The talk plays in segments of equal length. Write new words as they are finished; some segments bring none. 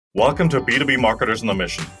Welcome to B2B Marketers on a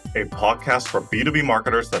Mission, a podcast for B2B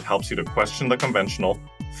marketers that helps you to question the conventional,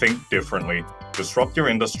 think differently, disrupt your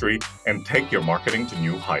industry, and take your marketing to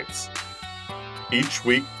new heights. Each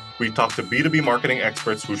week, we talk to B2B marketing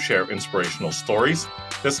experts who share inspirational stories,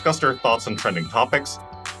 discuss their thoughts on trending topics,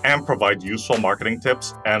 and provide useful marketing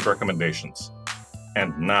tips and recommendations.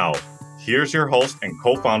 And now, here's your host and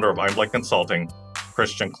co-founder of Einblick Consulting,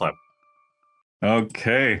 Christian Klepp.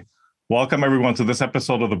 Okay. Welcome, everyone, to this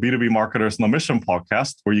episode of the B2B Marketers on a Mission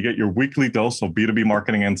podcast, where you get your weekly dose of B2B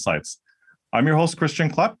marketing insights. I'm your host,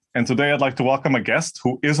 Christian Klepp, and today I'd like to welcome a guest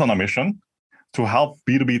who is on a mission to help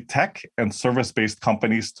B2B tech and service-based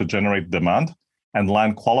companies to generate demand and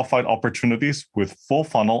land qualified opportunities with full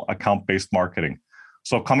funnel account-based marketing.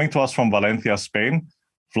 So coming to us from Valencia, Spain,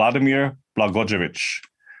 Vladimir Blagojevic.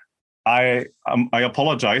 I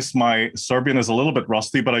apologize, my Serbian is a little bit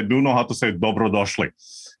rusty, but I do know how to say dobrodošli.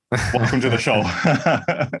 Welcome to the show.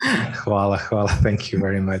 Hvala. Thank you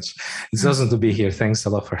very much. It's awesome to be here. Thanks a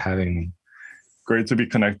lot for having me. Great to be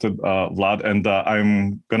connected, Vlad. And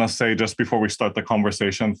I'm going to say just before we start the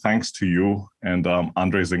conversation, thanks to you and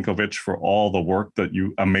Andrej Zinkovic for all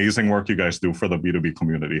the amazing work you guys do for the B2B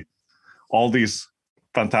community. All these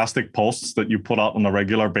fantastic posts that you put out on a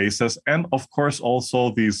regular basis. And of course,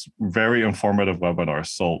 also these very informative webinars.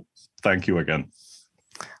 So thank you again.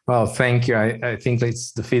 Well, thank you. I think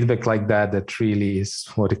it's the feedback like that really is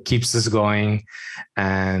what keeps us going,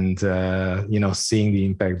 and seeing the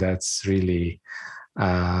impact. That's really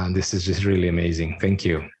this is just really amazing. Thank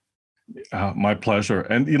you. My pleasure.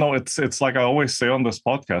 And it's like I always say on this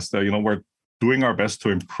podcast. We're doing our best to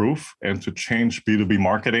improve and to change B2B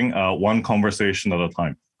marketing one conversation at a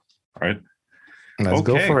time. All right. Let's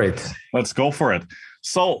go for it. Let's go for it.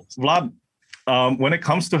 So, Vlad. When it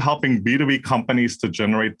comes to helping B2B companies to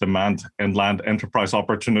generate demand and land enterprise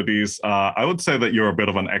opportunities, I would say that you're a bit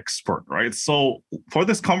of an expert, right? So for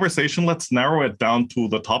this conversation, let's narrow it down to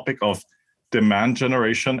the topic of demand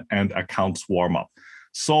generation and accounts warm-up.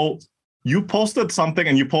 So you posted something,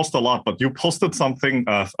 and you post a lot, but you posted something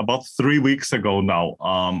about 3 weeks ago now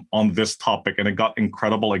on this topic, and it got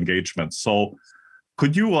incredible engagement. So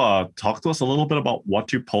could you talk to us a little bit about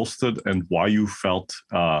what you posted and why you felt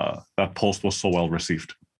that post was so well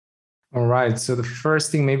received? All right. So the first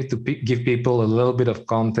thing, maybe to give people a little bit of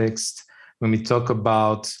context, when we talk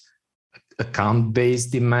about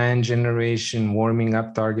account-based demand generation, warming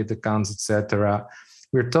up target accounts, etc.,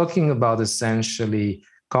 we're talking about essentially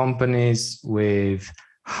companies with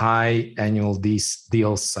high annual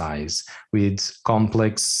deal size, with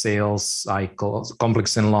complex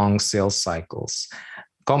and long sales cycles.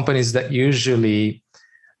 Companies that usually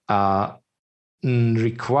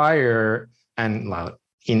require, and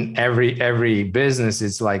in every business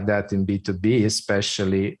it's like that in B2B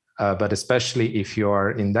especially, but especially if you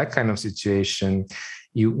are in that kind of situation,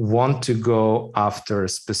 you want to go after a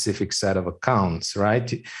specific set of accounts,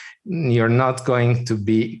 right? You're not going to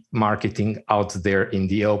be marketing out there in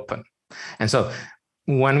the open. And so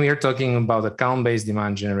when we are talking about account-based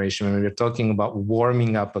demand generation, when we're talking about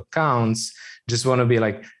warming up accounts, just want to be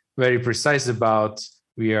very precise about,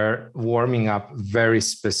 we are warming up very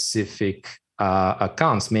specific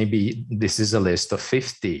accounts. Maybe this is a list of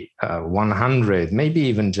 50, 100, maybe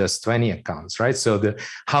even just 20 accounts, right? So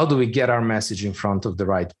how do we get our message in front of the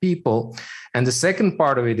right people? And the second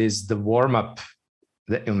part of it is the warm-up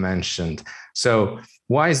that you mentioned. So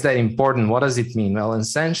why is that important? What does it mean? Well,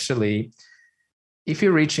 essentially, if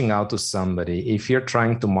you're reaching out to somebody, if you're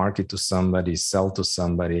trying to market to somebody, sell to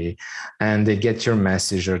somebody, and they get your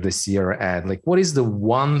message or they see your ad, what is the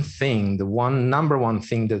number one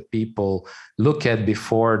thing that people look at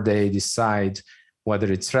before they decide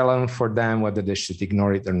whether it's relevant for them, whether they should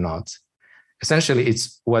ignore it or not? Essentially,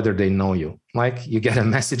 it's whether they know you. You get a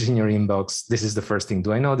message in your inbox. This is the first thing.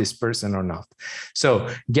 Do I know this person or not? So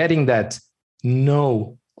getting that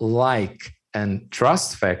know, and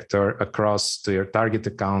trust factor across to your target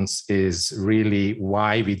accounts is really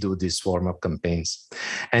why we do these warm-up campaigns.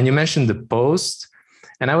 And you mentioned the post,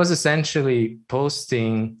 and I was essentially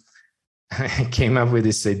posting, I came up with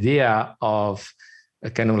this idea of a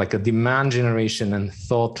kind of a demand generation and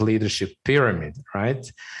thought leadership pyramid, right?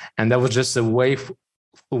 And that was just a way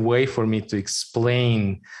for me to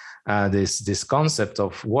explain this concept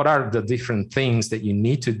of what are the different things that you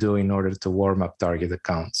need to do in order to warm up target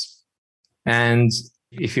accounts. And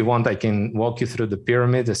if you want, I can walk you through the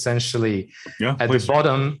pyramid. Essentially, at the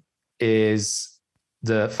bottom is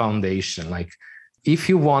the foundation. If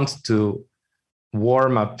you want to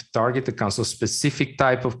warm up target accounts, so specific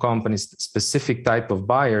type of companies, specific type of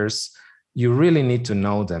buyers, you really need to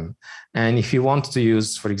know them. And if you want to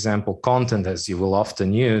use, for example, content, as you will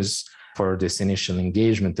often use for this initial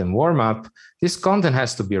engagement and warm-up, this content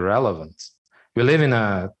has to be relevant. We live in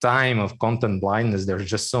a time of content blindness. There's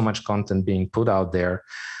just so much content being put out there.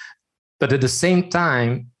 But at the same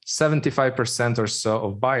time, 75% or so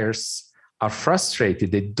of buyers are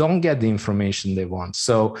frustrated. They don't get the information they want.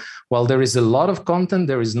 So while there is a lot of content,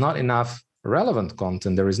 there is not enough relevant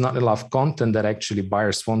content. There is not enough content that actually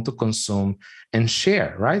buyers want to consume and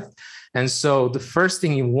share, right? And so the first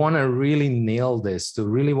thing, you want to really nail this, to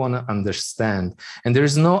really want to understand. And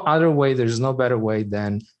there's no other way, there's no better way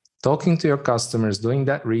than talking to your customers, doing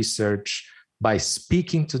that research, by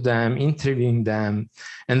speaking to them, interviewing them.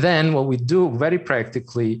 And then what we do very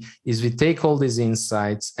practically is we take all these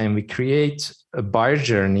insights and we create a buyer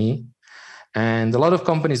journey. And a lot of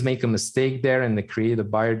companies make a mistake there, and they create a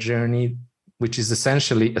buyer journey, which is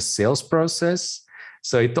essentially a sales process.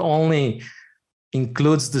 So it only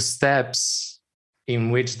includes the steps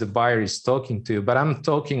in which the buyer is talking to you. But I'm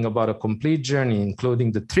talking about a complete journey,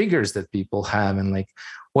 including the triggers that people have, and like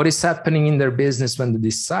what is happening in their business when they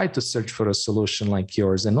decide to search for a solution like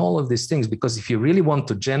yours, and all of these things. Because if you really want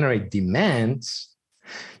to generate demand,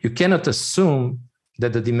 you cannot assume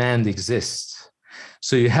that the demand exists.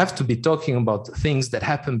 So you have to be talking about things that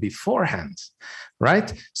happen beforehand,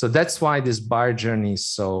 right? So that's why this buyer journey is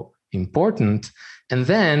so important. And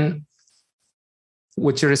then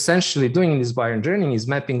what you're essentially doing in this buyer journey is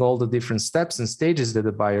mapping all the different steps and stages that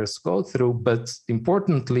the buyers go through. But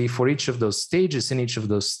importantly, for each of those stages and each of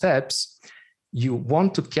those steps, you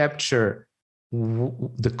want to capture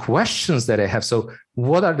the questions that they have. So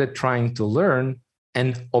what are they trying to learn,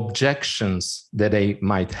 and objections that they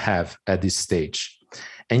might have at this stage.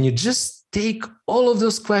 And you just take all of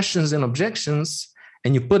those questions and objections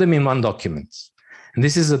and you put them in one document. And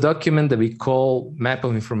this is a document that we call Map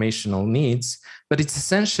of Informational Needs, but it's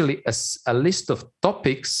essentially a list of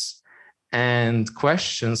topics and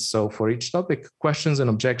questions. So for each topic, questions and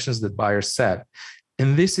objections that buyers have.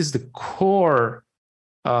 And this is the core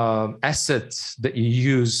asset that you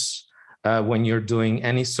use when you're doing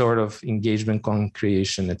any sort of engagement, content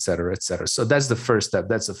creation, et cetera, et cetera. So that's the first step.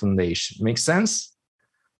 That's the foundation. Make sense?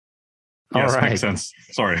 Yes, makes sense.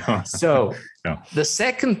 Sorry. So the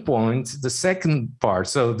second point, the second part,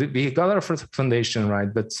 so we got our foundation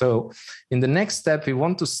right, but so in the next step, we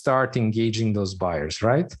want to start engaging those buyers,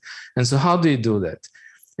 right? And so how do you do that?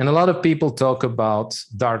 And a lot of people talk about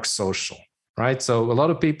dark social, right? So a lot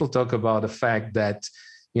of people talk about the fact that,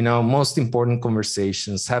 you know, most important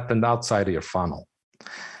conversations happened outside of your funnel,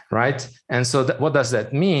 right? And so what does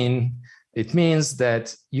that mean? It means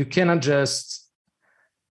that you cannot just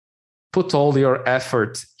put all your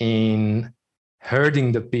effort in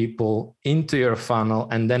herding the people into your funnel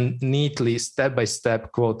and then neatly, step by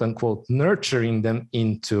step, quote unquote, nurturing them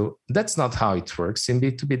into. That's not how it works in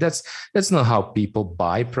B2B. That's not how people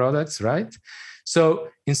buy products, right? So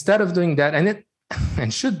instead of doing that,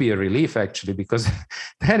 and should be a relief actually, because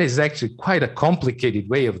that is actually quite a complicated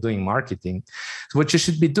way of doing marketing. So what you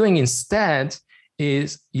should be doing instead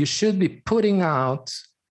is you should be putting out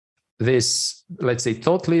this, let's say,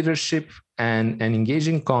 thought leadership and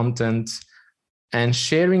engaging content and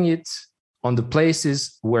sharing it on the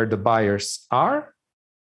places where the buyers are,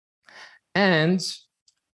 and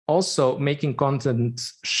also making content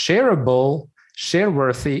shareable,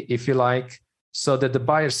 share-worthy, if you like, so that the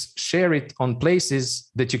buyers share it on places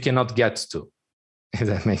that you cannot get to, if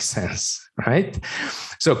that makes sense, right?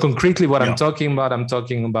 So concretely what I'm talking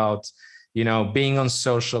about, you know, being on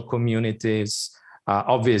social communities,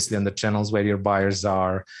 obviously on the channels where your buyers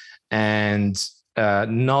are, and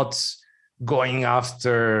not going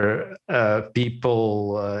after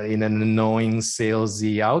people in an annoying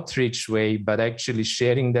salesy outreach way, but actually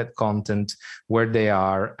sharing that content where they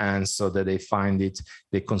are, and so that they find it,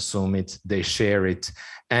 they consume it, they share it.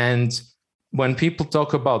 And when people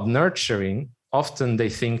talk about nurturing, often they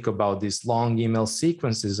think about these long email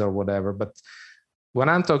sequences or whatever, but when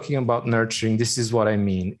I'm talking about nurturing, this is what I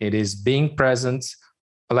mean. It is being present.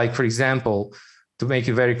 Like, for example, to make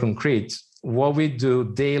it very concrete, what we do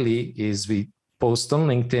daily is we post on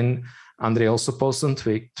LinkedIn. Andre also posts on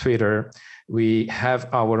Twitter. We have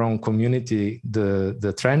our own community,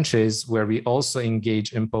 the Trenches, where we also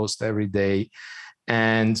engage and post every day.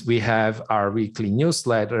 And we have our weekly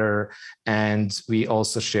newsletter, and we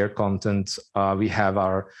also share content. We have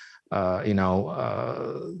our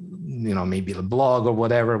maybe a blog or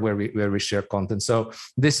whatever where we share content. So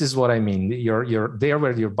this is what I mean. You're there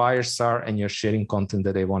where your buyers are, and you're sharing content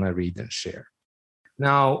that they want to read and share.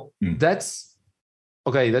 Now, that's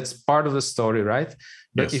okay, that's part of the story, right?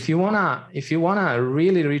 But Yes. if you wanna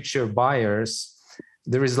really reach your buyers,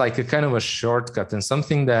 there is like a kind of a shortcut and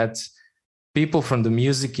something that people from the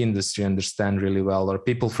music industry understand really well, or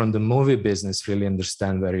people from the movie business really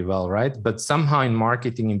understand very well, right? But somehow in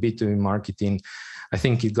marketing, in B2B marketing, I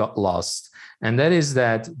think it got lost. And that is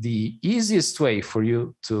that the easiest way for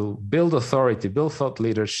you to build authority, build thought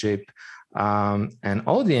leadership, and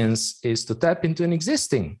audience is to tap into an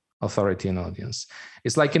existing authority and audience.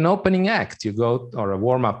 It's like an opening act, you go, or a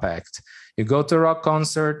warm-up act. You go to a rock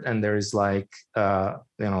concert and there is like,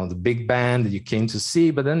 the big band that you came to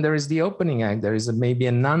see, but then there is the opening act. There is maybe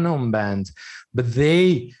an unknown band, but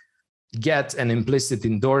they get an implicit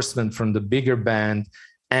endorsement from the bigger band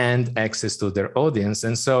and access to their audience.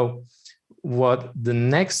 And so what the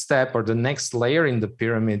next step or the next layer in the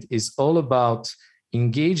pyramid is all about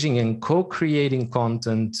engaging and co-creating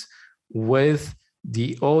content with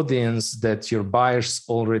the audience that your buyers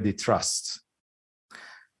already trust.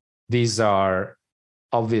 These are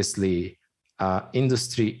obviously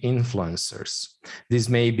industry influencers. These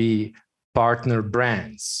may be partner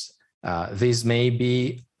brands. These may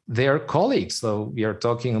be their colleagues. So we are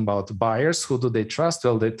talking about buyers. Who do they trust?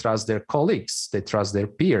 Well, they trust their colleagues. They trust their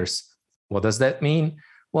peers. What does that mean?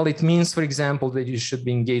 Well, it means, for example, that you should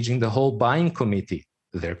be engaging the whole buying committee,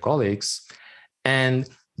 their colleagues, and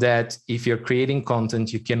that if you're creating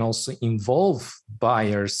content, you can also involve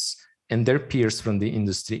buyers and their peers from the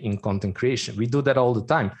industry in content creation. We do that all the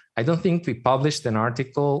time. I don't think we published an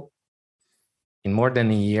article in more than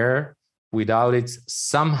a year without it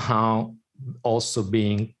somehow also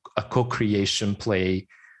being a co-creation play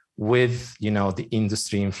with, the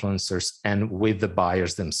industry influencers and with the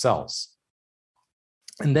buyers themselves.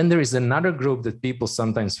 And then there is another group that people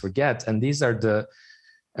sometimes forget, and these are the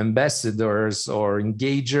ambassadors or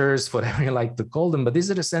engagers, whatever you like to call them, but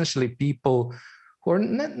these are essentially people who are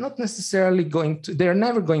not necessarily they're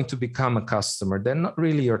never going to become a customer. They're not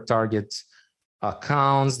really your target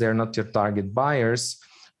accounts. They're not your target buyers,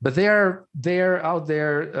 but they're out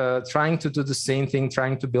there trying to do the same thing,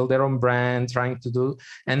 trying to build their own brand,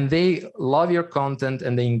 and they love your content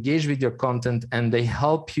and they engage with your content and they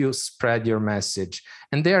help you spread your message.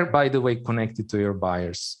 And they are, by the way, connected to your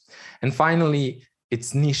buyers. And finally,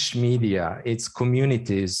 it's niche media, it's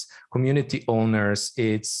communities, community owners,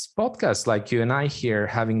 it's podcasts like you and I here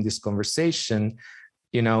having this conversation.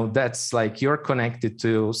 That's like you're connected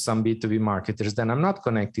to some B2B marketers that I'm not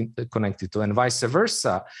connected to, and vice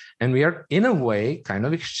versa. And we are, in a way, kind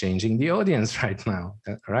of exchanging the audience right now,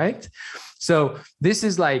 right? So this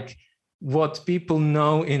is like what people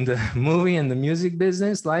know in the movie and the music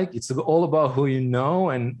business. Like, it's all about who you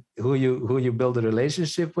know and who you build a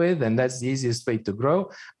relationship with, and that's the easiest way to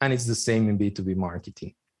grow. And it's the same in B2B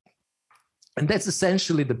marketing. And that's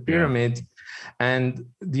essentially the pyramid. Yeah. And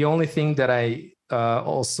the only thing that I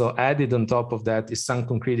also added on top of that is some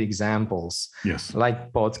concrete examples, yes,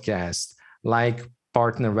 like podcast, like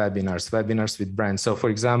partner webinars with brands. So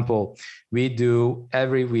for example, we do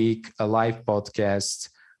every week a live podcast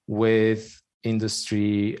with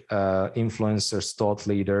industry influencers, thought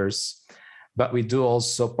leaders, but we do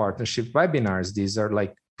also partnership webinars. These are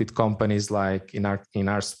like with companies like in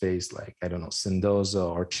our space, like, I don't know,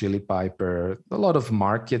 Sendozo or Chili Piper, a lot of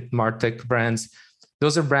MarTech brands.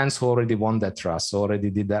 Those are brands who already won that trust, already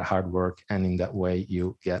did that hard work. And in that way,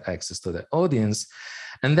 you get access to the audience.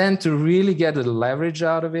 And then to really get the leverage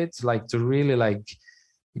out of it, like to really like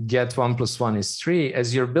get 1 + 1 is 3,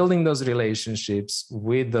 as you're building those relationships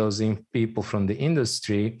with those people from the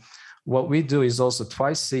industry, what we do is also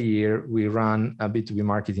twice a year, we run a B2B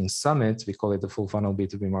marketing summit. We call it the Full Funnel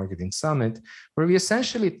B2B Marketing Summit, where we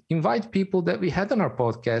essentially invite people that we had on our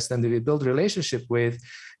podcast and that we build relationship with.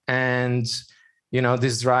 And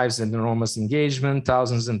this drives an enormous engagement,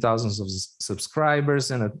 thousands and thousands of subscribers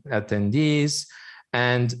and attendees.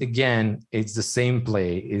 And again, it's the same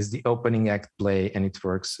play, is the opening act play, and it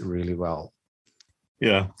works really well.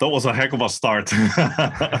 Yeah, that was a heck of a start.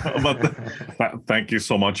 But thank you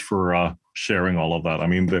so much for sharing all of that. I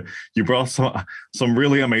mean, you brought some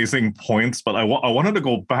really amazing points, but I wanted to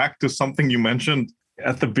go back to something you mentioned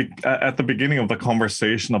at the beginning of the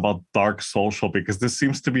conversation about dark social, because this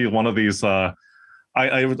seems to be one of these, I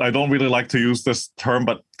don't really like to use this term,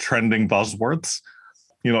 but trending buzzwords,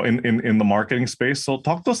 in the marketing space. So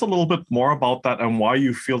talk to us a little bit more about that and why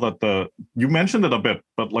you feel that you mentioned it a bit,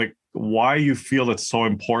 but like why you feel it's so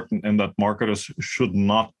important and that marketers should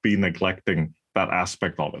not be neglecting that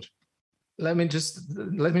aspect of it. Let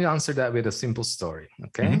me answer that with a simple story.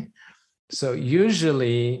 Okay. Mm-hmm. So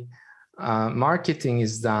usually marketing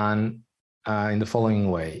is done in the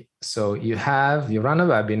following way. So you run a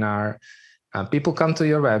webinar People come to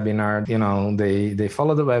your webinar, they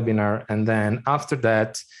follow the webinar, and then after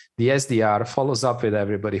that, the SDR follows up with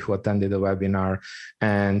everybody who attended the webinar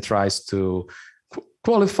and tries to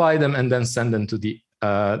qualify them and then send them to the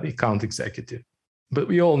account executive. But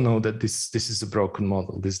we all know that this is a broken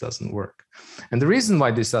model. This doesn't work. And the reason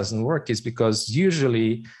why this doesn't work is because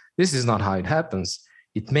usually this is not how it happens.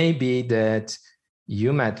 It may be that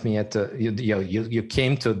you met me at you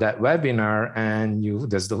came to that webinar and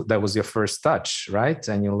that was your first touch, right?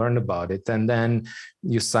 And you learned about it. And then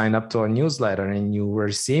you signed up to our newsletter and you were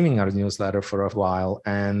receiving our newsletter for a while.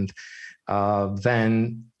 And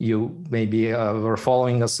then you maybe were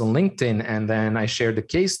following us on LinkedIn, and then I shared the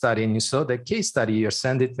case study and you saw the case study, you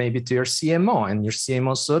send it maybe to your CMO and your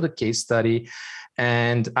CMO saw the case study.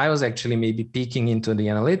 And I was actually maybe peeking into the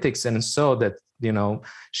analytics and saw that,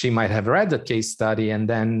 she might have read the case study, and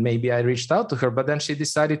then maybe I reached out to her, but then she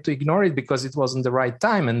decided to ignore it because it wasn't the right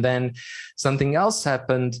time. And then something else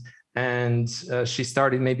happened and she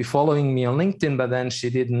started maybe following me on LinkedIn, but then she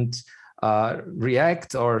didn't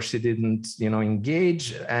react or she didn't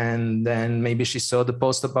engage, and then maybe she saw the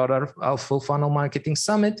post about our full funnel marketing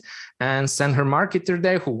summit and sent her marketer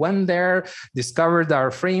there who went there, discovered our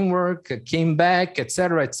framework, came back,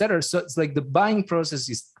 etc., etc. So it's like the buying process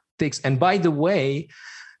takes, and by the way,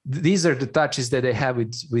 these are the touches that they have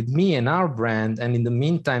with me and our brand. And in the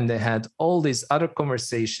meantime, they had all these other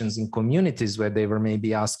conversations in communities where they were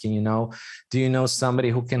maybe asking, do you know somebody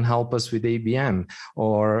who can help us with ABM?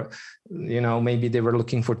 Or, maybe they were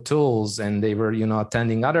looking for tools and they were,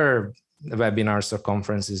 attending other webinars or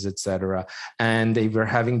conferences, etc. And they were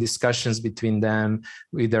having discussions between them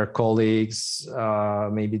with their colleagues.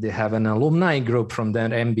 Maybe they have an alumni group from their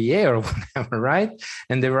MBA or whatever, right?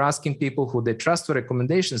 And they were asking people who they trust for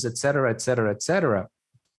recommendations, etc., etc., etc.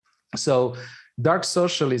 So dark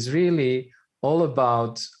social is really all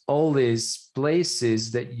about all these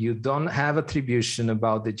places that you don't have attribution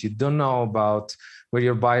about, that you don't know about, where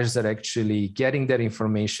your buyers are actually getting that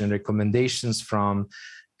information, recommendations from,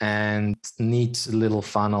 and neat little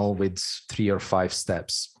funnel with 3 or 5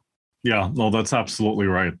 steps. Yeah, no, that's absolutely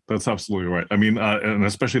right. That's absolutely right. I mean, and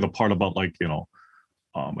especially the part about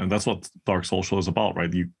and that's what dark social is about,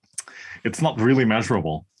 right? It's not really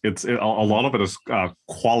measurable. A lot of it is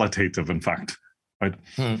qualitative, in fact, right?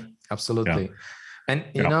 Absolutely. Yeah. And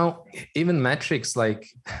even metrics, like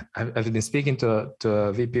I've been speaking to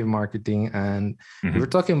a VP of marketing, and we were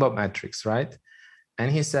talking about metrics, right? And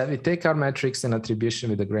he said, we take our metrics and attribution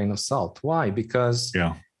with a grain of salt. Why? Because,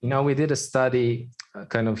 we did a study,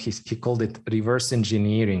 he called it reverse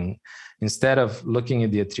engineering. Instead of looking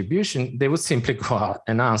at the attribution, they would simply go out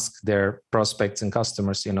and ask their prospects and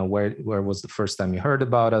customers, where was the first time you heard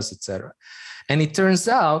about us, etc. And it turns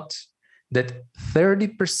out that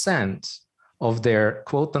 30% of their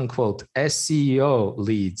quote unquote SEO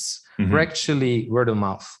leads were actually word of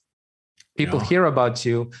mouth. People hear about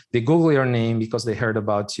you, they Google your name because they heard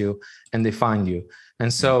about you, and they find you.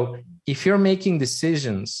 And so if you're making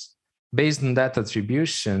decisions based on that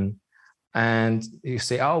attribution, and you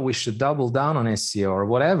say, oh, we should double down on SEO or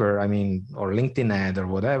whatever, or LinkedIn ad or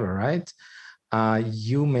whatever, right?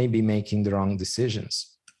 You may be making the wrong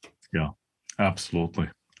decisions. Yeah, absolutely.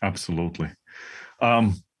 Absolutely.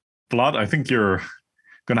 Vlad, I think you're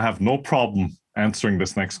going to have no problem answering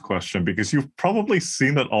this next question because you've probably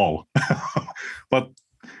seen it all. But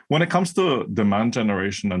when it comes to demand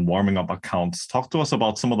generation and warming up accounts, talk to us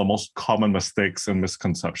about some of the most common mistakes and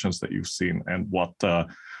misconceptions that you've seen and what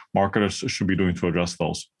marketers should be doing to address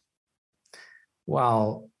those.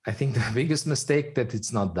 Well, I think the biggest mistake that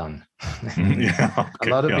it's not done. A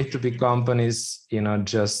lot of B2B companies,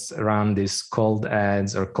 just run these cold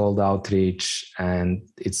ads or cold outreach, and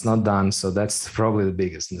it's not done. So that's probably the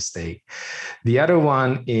biggest mistake. The other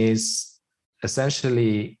one is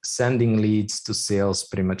essentially sending leads to sales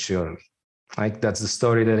prematurely. Like that's the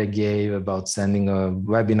story that I gave about sending a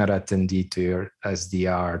webinar attendee to your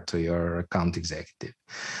SDR, to your account executive.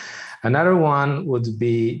 Another one would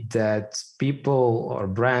be that people or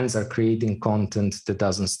brands are creating content that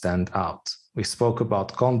doesn't stand out. We spoke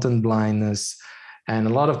about content blindness, and a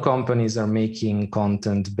lot of companies are making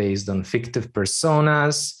content based on fictive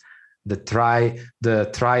personas, the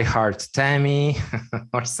try hard Tammy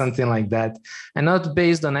or something like that, and not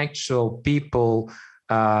based on actual people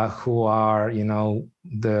who are,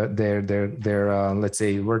 they're let's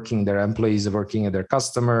say their employees are working at their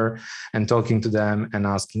customer and talking to them and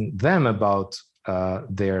asking them about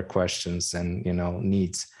their questions and,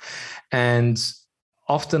 needs. And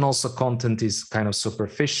often also content is kind of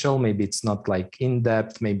superficial. Maybe it's not like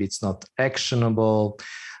in-depth, maybe it's not actionable.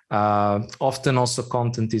 Often also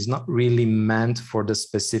content is not really meant for the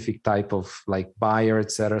specific type of like buyer,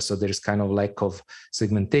 etc. So there's kind of lack of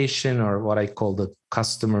segmentation, or what I call the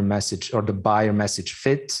customer message or the buyer message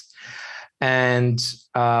fit. And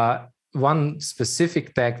one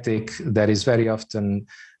specific tactic that is very often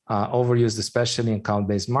overused, especially in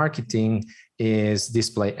account-based marketing, is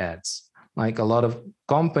display ads. Like a lot of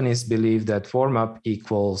companies believe that warm-up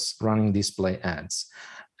equals running display ads.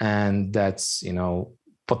 And that's,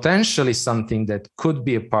 potentially something that could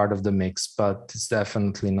be a part of the mix, but it's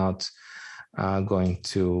definitely not going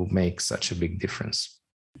to make such a big difference.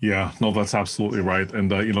 Yeah, no, that's absolutely right. And,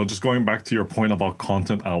 just going back to your point about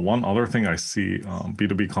content, one other thing I see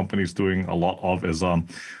B2B companies doing a lot of is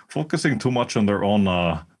focusing too much on their own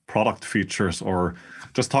product features, or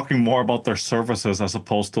just talking more about their services, as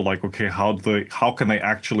opposed to like, okay, how can they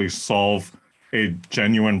actually solve a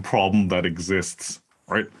genuine problem that exists,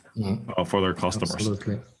 right? For their customers.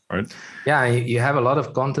 Absolutely. Right. Yeah, you have a lot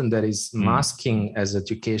of content that is masking as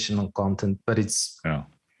educational content, but it's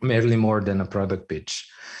merely more than a product pitch.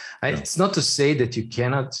 It's not to say that you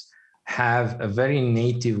cannot have a very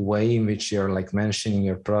native way in which you're like mentioning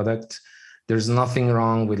your product. There's nothing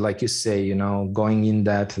wrong with, like you say, going in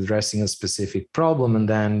that, addressing a specific problem, and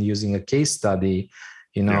then using a case study,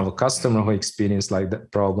 of a customer who experienced like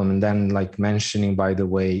that problem, and then like mentioning, by the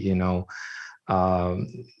way,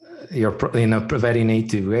 you're in a very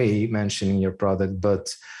native way mentioning your product. But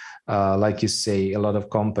like you say, a lot of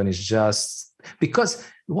companies just because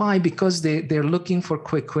they're looking for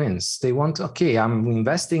quick wins. They want, okay, I'm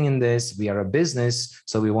investing in this, we are a business,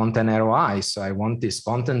 so we want an ROI, so I want this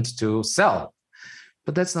content to sell.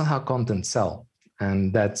 But that's not how content sell.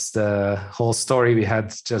 And that's the whole story we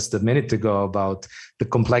had just a minute ago about the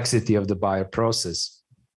complexity of the buyer process.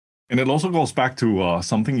 And it also goes back to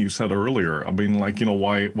something you said earlier. I mean, like,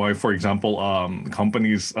 why, for example,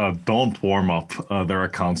 companies don't warm up their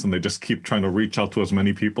accounts, and they just keep trying to reach out to as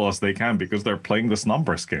many people as they can, because they're playing this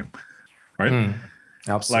numbers game, right?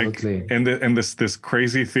 Absolutely. Like, and this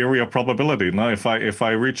crazy theory of probability. Now, if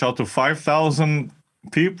I reach out to 5,000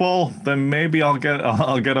 people, then maybe I'll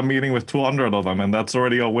get a meeting with 200 of them, and that's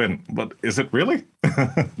already a win. But is it really?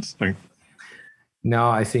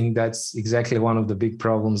 No, I think that's exactly one of the big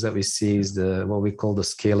problems that we see is what we call the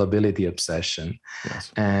scalability obsession.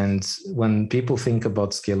 Yes. And when people think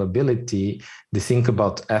about scalability, they think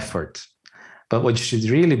about effort. But what you should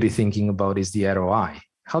really be thinking about is the ROI.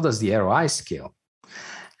 How does the ROI scale?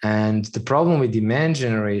 And the problem with demand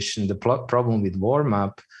generation, the problem with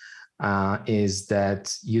warm-up is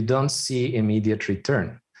that you don't see immediate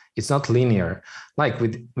return. It's not linear. Like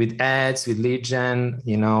with ads, with lead gen,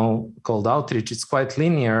 cold outreach, it's quite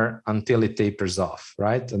linear until it tapers off,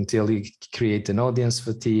 right? Until you create an audience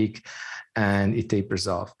fatigue and it tapers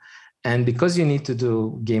off. And because you need to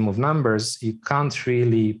do game of numbers, you can't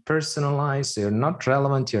really personalize. You're not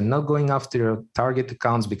relevant. You're not going after your target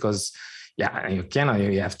accounts because you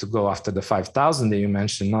have to go after the 5,000 that you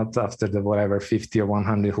mentioned, not after the whatever 50 or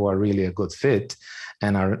 100 who are really a good fit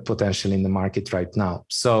and are potentially in the market right now.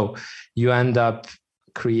 So you end up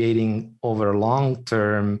creating over long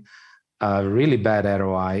term really bad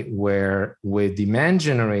ROI, where with demand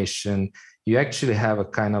generation, you actually have a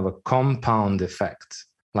kind of a compound effect,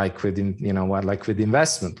 like with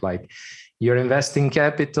investment. Like you're investing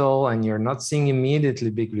capital and you're not seeing immediately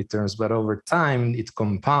big returns, but over time it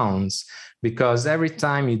compounds, because every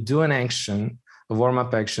time you do an action, a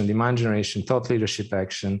warm-up action, demand generation, thought leadership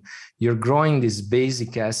action, you're growing these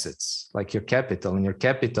basic assets like your capital, and your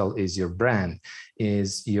capital is your brand,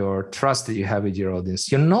 is your trust that you have with your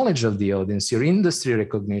audience, your knowledge of the audience, your industry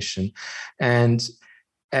recognition. And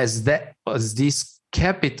as these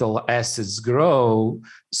capital assets grow,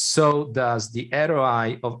 so does the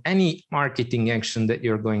ROI of any marketing action that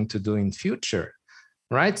you're going to do in future,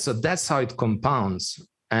 right? So that's how it compounds.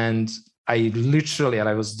 And I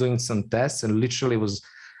was doing some tests and literally was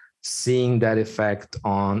seeing that effect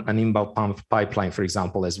on an inbound pipeline, for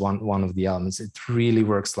example, as one of the elements. It really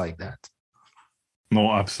works like that.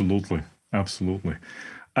 No, absolutely. Absolutely.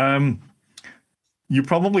 You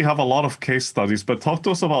probably have a lot of case studies, but talk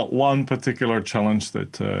to us about one particular challenge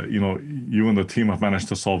that you and the team have managed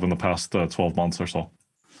to solve in the past 12 months or so.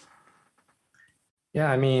 Yeah,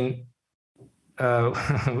 I mean,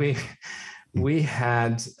 we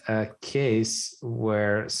had a case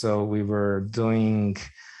where, so we were doing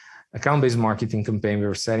account-based marketing campaign. We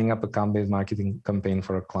were setting up account-based marketing campaign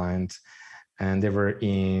for a client, and they were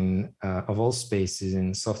in, of all spaces,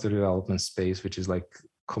 in software development space, which is like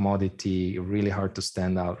commodity, really hard to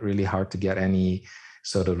stand out, really hard to get any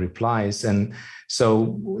sort of replies. And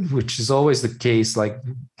so, which is always the case, like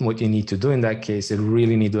what you need to do in that case, you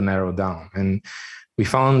really need to narrow down. And we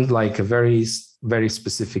found like a very, very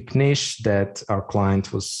specific niche that our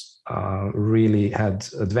client was really had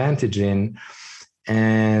advantage in.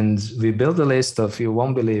 And we built a list of, you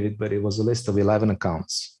won't believe it, but it was a list of 11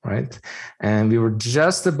 accounts, right? And we were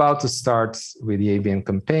just about to start with the ABM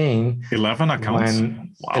campaign. 11 accounts?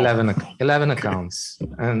 Wow. 11 accounts.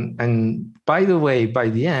 And by the way, by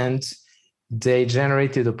the end, they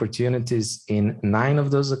generated opportunities in 9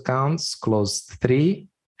 of those accounts, closed 3.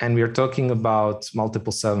 And we're talking about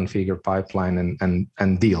multiple 7-figure pipeline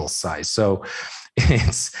and deal size. So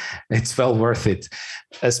it's well worth it,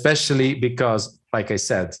 especially because, like I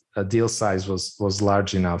said, a deal size was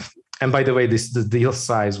large enough. And by the way, the deal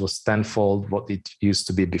size was tenfold what it used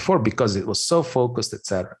to be before because it was so focused,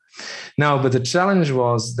 etc. Now, but the challenge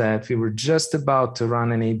was that we were just about to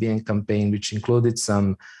run an ABM campaign, which included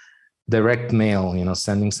some direct mail,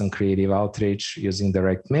 sending some creative outreach using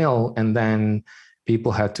direct mail, and then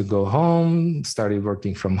people had to go home, started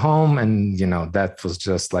working from home. And, that was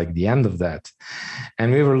just like the end of that.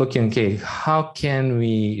 And we were looking, okay, how can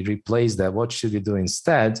we replace that? What should we do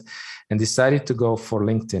instead? And decided to go for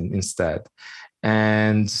LinkedIn instead.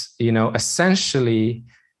 And, essentially,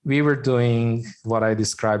 we were doing what I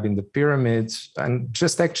described in the pyramid, and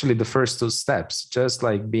just actually the first 2 steps, just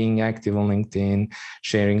like being active on LinkedIn,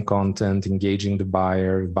 sharing content, engaging the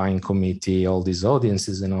buyer, buying committee, all these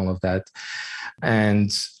audiences and all of that.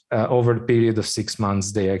 And over the period of 6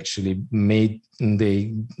 months, they actually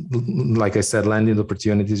like I said, landed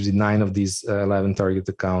opportunities with 9 of these 11 target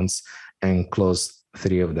accounts and closed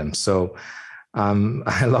 3 of them. So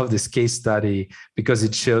I love this case study because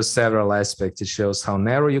it shows several aspects. It shows how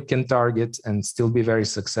narrow you can target and still be very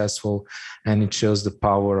successful. And it shows the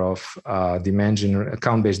power of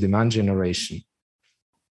account-based demand generation.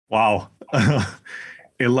 Wow.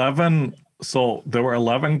 11. So there were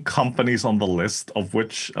 11 companies on the list, of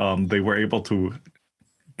which they were able to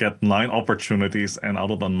get 9 opportunities, and out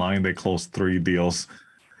of the 9, they closed 3 deals.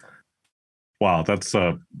 Wow, that's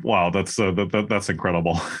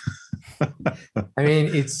incredible. I mean,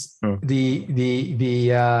 it's the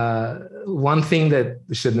one thing that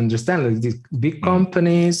we should understand, like these big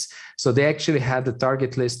companies, so they actually had a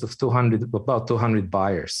target list of about 200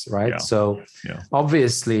 buyers, right? Yeah. So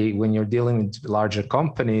obviously, when you're dealing with larger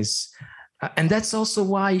companies, and that's also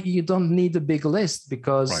why you don't need a big list,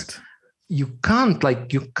 because you can't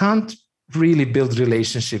really build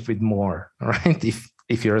relationship with more, right?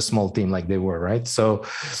 If you're a small team like they were, right? So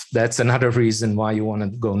that's another reason why you want to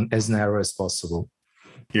go as narrow as possible.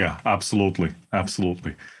 Yeah, absolutely.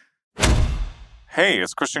 Absolutely. Hey,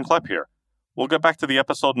 it's Christian Klepp here. We'll get back to the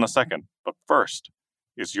episode in a second. But first,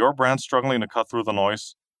 is your brand struggling to cut through the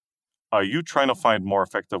noise? Are you trying to find more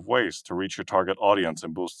effective ways to reach your target audience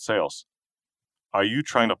and boost sales? Are you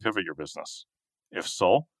trying to pivot your business? If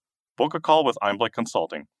so, book a call with Einblick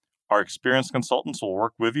Consulting. Our experienced consultants will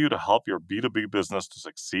work with you to help your B2B business to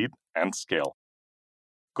succeed and scale.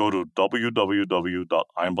 Go to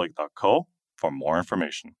www.einblick.co for more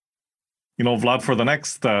information. Vlad, for the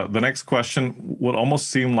next question would almost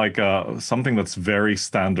seem like something that's very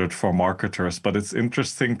standard for marketers, but it's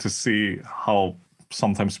interesting to see how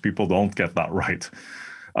sometimes people don't get that right.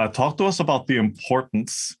 Talk to us about the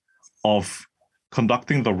importance of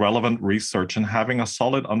conducting the relevant research and having a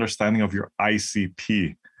solid understanding of your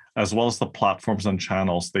ICP, as well as the platforms and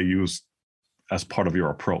channels they use as part of your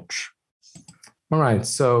approach. All right.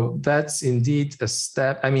 So that's indeed a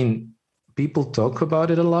step. I mean, people talk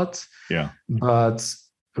about it a lot, but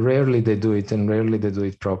rarely they do it, and rarely they do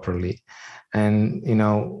it properly. And,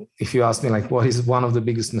 if you ask me, like, what is one of the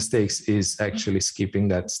biggest mistakes is actually skipping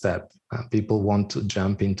that step. People want to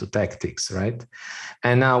jump into tactics, right?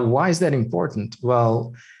 And now, why is that important?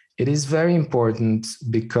 Well, it is very important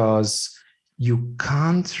because you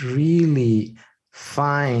can't really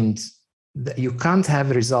you can't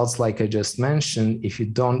have results like I just mentioned if you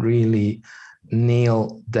don't really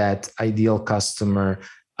nail that ideal customer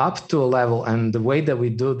up to a level. And the way that we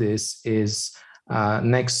do this is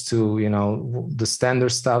next to the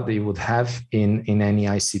standard stuff that you would have in any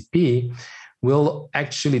ICP, we'll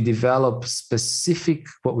actually develop specific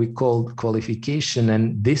what we call qualification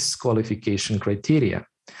and disqualification criteria.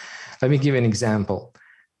 Let me give an example.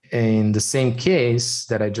 In the same case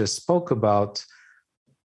that I just spoke about,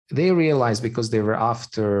 they realized, because they were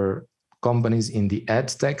after companies in the ad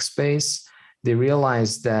tech space, they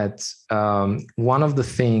realized that one of the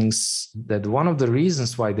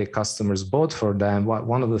reasons why their customers bought for them,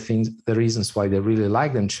 the reasons why they really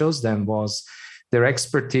liked them, chose them, was their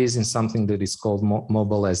expertise in something that is called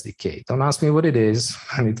mobile SDK. Don't ask me what it is,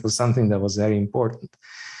 and it was something that was very important.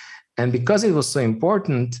 And because it was so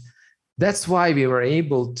important, that's why we were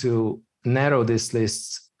able to narrow this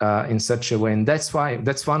list in such a way. And that's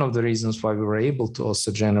one of the reasons why we were able to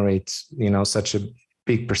also generate, such a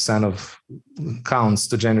big percent of accounts,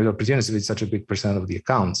 to generate opportunities with such a big percent of the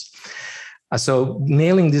accounts. So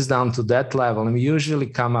nailing this down to that level, and we usually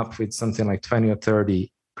come up with something like 20 or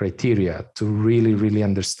 30 criteria to really, really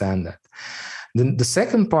understand that. Then the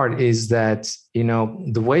second part is that,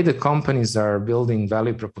 the way the companies are building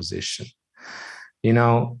value proposition,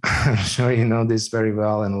 I'm sure you know this very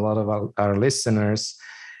well, and a lot of our listeners,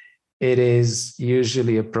 it is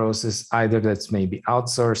usually a process either that's maybe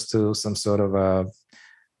outsourced to some sort of a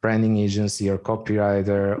branding agency or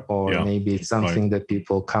copywriter, or maybe it's something that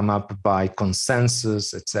people come up by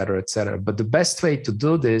consensus, et cetera, et cetera. But the best way to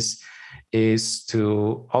do this is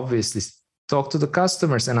to obviously talk to the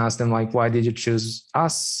customers and ask them, like, why did you choose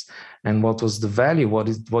us? And what was the value?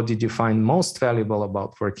 What did you find most valuable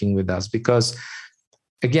about working with us? Because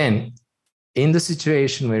again, in the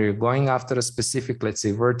situation where you're going after a specific, let's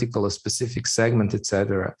say, vertical, a specific segment, et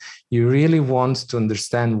cetera, you really want to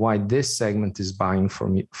understand why this segment is buying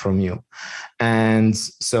from you. And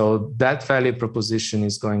so that value proposition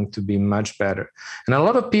is going to be much better. And a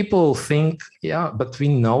lot of people think, but we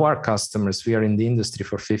know our customers. We are in the industry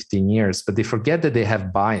for 15 years, but they forget that they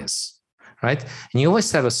have bias, right? And you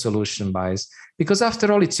always have a solution bias, because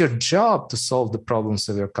after all, it's your job to solve the problems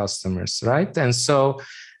of your customers, right? And so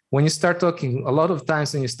when you start talking, a lot of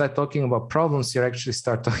times when you start talking about problems, you actually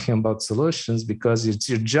start talking about solutions, because it's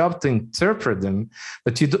your job to interpret them,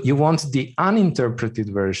 but you want the uninterpreted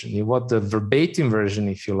version. You want the verbatim version,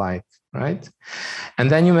 if you like, right?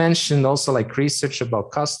 And then you mentioned also like research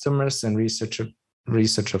about customers and research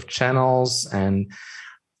of channels and,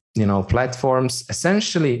 platforms.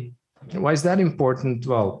 Essentially, why is that important?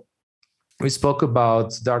 Well, we spoke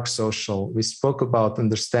about dark social. We spoke about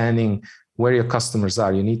understanding where your customers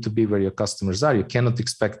are. You need to be where your customers are. You cannot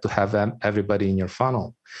expect to have everybody in your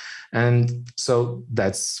funnel. And so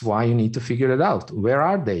that's why you need to figure it out. Where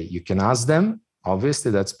are they? You can ask them. Obviously,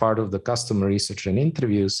 that's part of the customer research and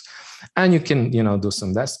interviews. And you can, do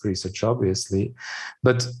some desk research, obviously.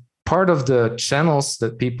 But part of the channels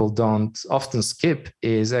that people don't often skip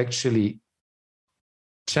is actually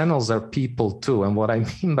channels are people too. And what I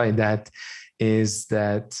mean by that is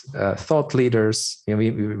that thought leaders,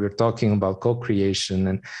 we were talking about co-creation,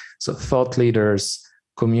 and so thought leaders,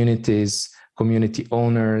 communities, community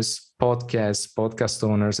owners, podcast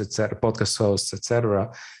owners, etc., podcast hosts,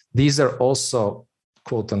 etc. These are also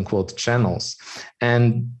quote unquote channels.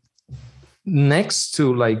 And next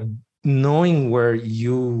to like knowing where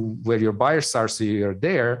your buyers are, so you're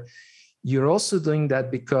there, you're also doing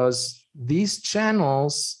that because these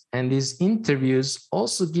channels and these interviews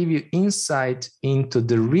also give you insight into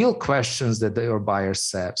the real questions that your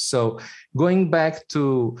buyers have. So going back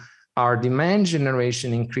to our demand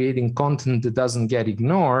generation in creating content that doesn't get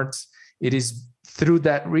ignored, it is through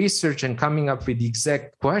that research and coming up with the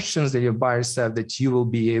exact questions that your buyers have that you will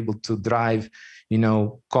be able to drive,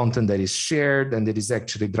 content that is shared and that is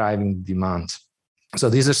actually driving demand. So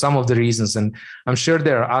these are some of the reasons, and I'm sure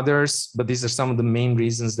there are others, but these are some of the main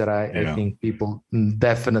reasons that I think people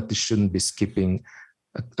definitely shouldn't be skipping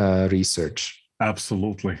research.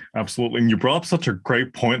 Absolutely. And you brought up such a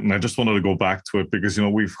great point, and I just wanted to go back to it because,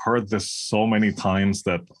 we've heard this so many times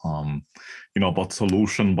that, about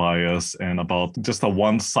solution bias and about just a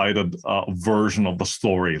one-sided version of the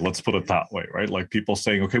story. Let's put it that way, right? Like people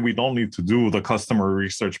saying, okay, we don't need to do the customer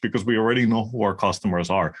research because we already know who our customers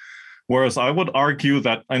are. Whereas I would argue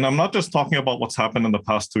that, and I'm not just talking about what's happened in the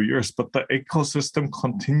past 2 years, but the ecosystem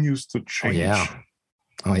continues to change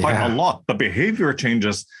quite a lot. The behavior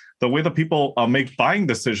changes. The way that people make buying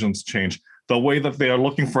decisions change. The way that they are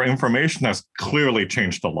looking for information has clearly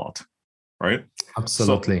changed a lot, right?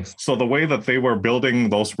 Absolutely. So the way that they were building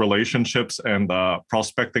those relationships and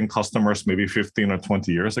prospecting customers maybe 15 or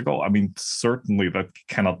 20 years ago, I mean, certainly that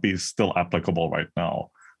cannot be still applicable right now.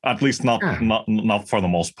 At least not for the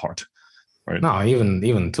most part. Right. No,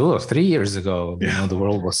 even 2 or 3 years ago, the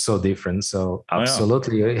world was so different. So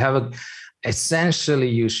absolutely, you have essentially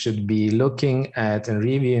you should be looking at and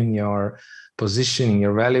reviewing your positioning,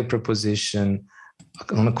 your value proposition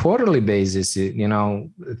on a quarterly basis.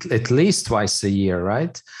 At least twice a year,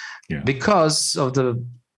 right? Yeah. Because of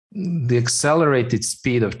the accelerated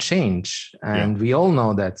speed of change, and we all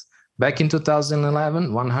know that back in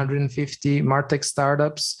 2011, 150 MarTech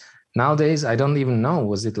startups. Nowadays, I don't even know.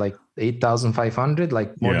 Was it like 8,500,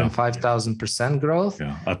 like more than 5,000% growth?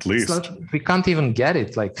 Yeah, at least. We can't even get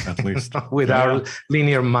it, like at least with our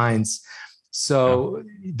linear minds. So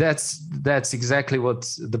that's exactly what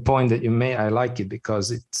the point that you made. I like it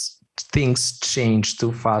because things change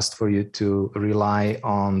too fast for you to rely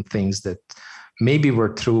on things that maybe were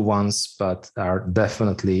true once, but are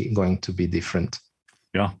definitely going to be different.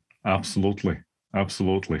 Yeah, absolutely.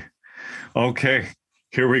 Absolutely. Okay,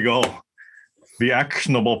 here we go. The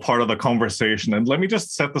actionable part of the conversation. And let me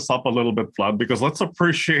just set this up a little bit, Vlad, because let's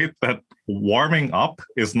appreciate that warming up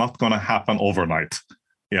is not going to happen overnight.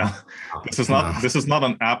 Yeah, this is not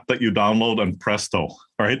an app that you download and presto,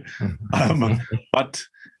 right? But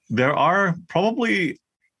there are probably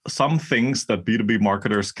some things that B2B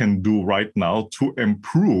marketers can do right now to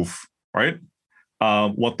improve, right,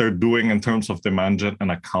 what they're doing in terms of demand gen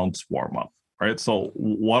and accounts warm up, right? So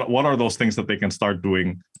what are those things that they can start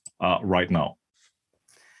doing right now?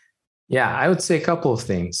 Yeah, I would say a couple of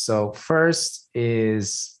things. So first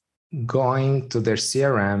is going to their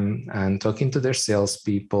CRM and talking to their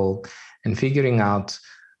salespeople and figuring out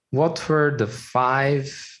what were the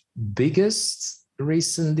 5 biggest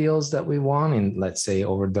recent deals that we won in, let's say,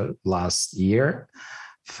 over the last year,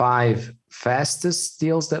 5 fastest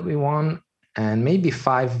deals that we won, and maybe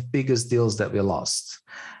 5 biggest deals that we lost.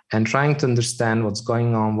 And trying to understand what's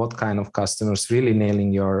going on, what kind of customers, really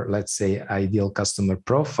nailing your, let's say, ideal customer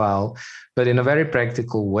profile, but in a very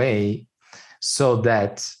practical way, so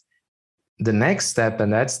that the next step,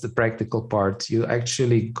 and that's the practical part, you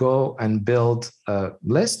actually go and build a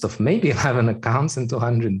list of maybe 11 accounts and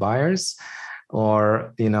 200 buyers,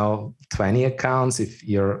 or 20 accounts if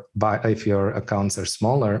your accounts are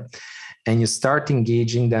smaller, and you start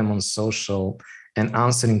engaging them on social and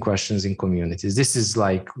answering questions in communities. This is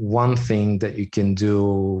like one thing that you can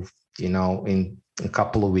do, in a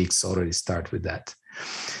couple of weeks already start with that.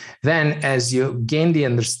 Then as you gain the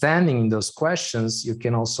understanding in those questions, you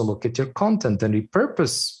can also look at your content and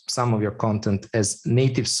repurpose some of your content as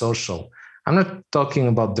native social. I'm not talking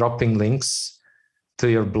about dropping links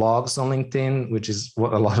to your blogs on LinkedIn, which is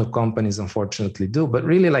what a lot of companies unfortunately do, but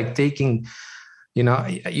really like taking,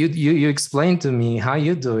 you explain to me how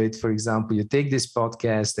you do it. For example, you take this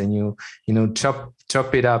podcast and you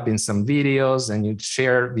chop it up in some videos and you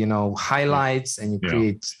share, highlights, and you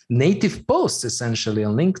create native posts essentially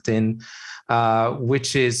on LinkedIn,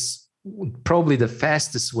 which is probably the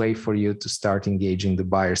fastest way for you to start engaging the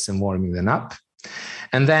buyers and warming them up.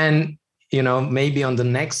 And then, maybe on the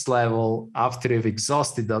next level, after you've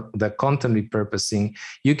exhausted the content repurposing,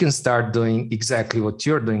 you can start doing exactly what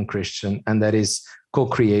you're doing, Christian, and that is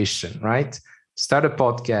co-creation, right? Start a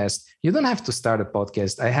podcast. You don't have to start a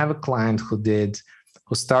podcast. I have a client who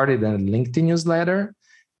started a LinkedIn newsletter,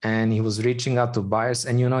 and he was reaching out to buyers.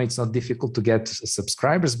 And it's not difficult to get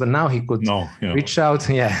subscribers, but now he could reach out.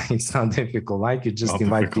 Yeah, it's not difficult. Like you just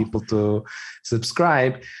invite people to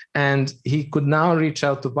subscribe, and he could now reach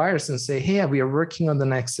out to buyers and say, "Hey, we are working on the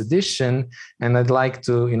next edition, and I'd like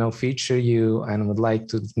to, feature you, and would like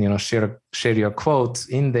to, share your quote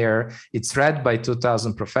in there. It's read by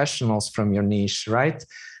 2,000 professionals from your niche, right?"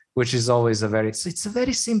 Which is always it's a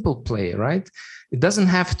very simple play, right? It doesn't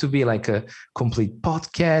have to be like a complete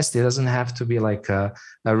podcast. It doesn't have to be like a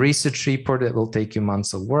research report that will take you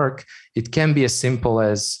months of work. It can be as simple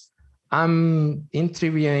as I'm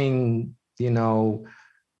interviewing,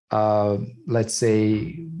 let's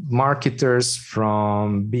say marketers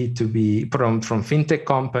from B2B, from fintech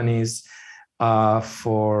companies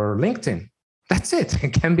for LinkedIn. That's it.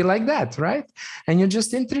 It can be like that, right? And you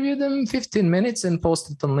just interview them 15 minutes and post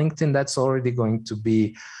it on LinkedIn. That's already going to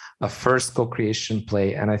be a first co-creation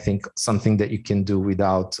play. And I think something that you can do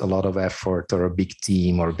without a lot of effort or a big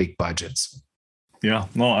team or big budgets. Yeah,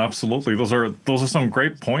 no, absolutely. Those are some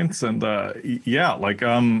great points. And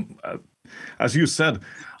as you said,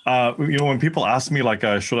 when people ask me like,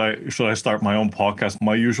 should I start my own podcast?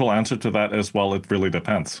 My usual answer to that is, well, it really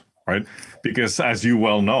depends, right? Because as you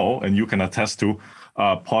well know, and you can attest to,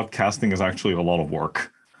 podcasting is actually a lot of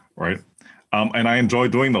work, right? And I enjoy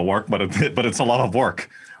doing the work, but it's a lot of work.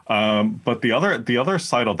 But the other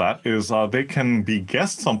side of that is they can be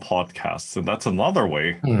guests on podcasts, and that's another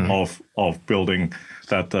way of building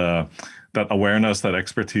that awareness, that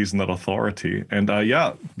expertise, and that authority. And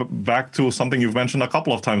back to something you've mentioned a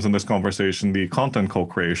couple of times in this conversation: the content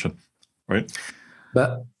co-creation, right?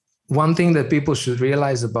 But one thing that people should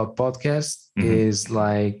realize about podcasts is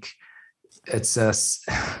like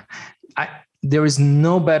there is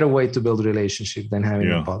no better way to build a relationship than having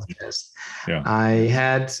a podcast. Yeah. I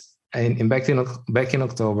had back in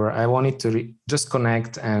October, I wanted to just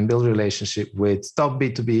connect and build relationship with top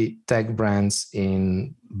B2B tech brands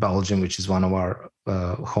in Belgium, which is one of our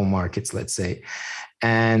home markets, let's say,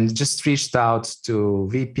 and just reached out to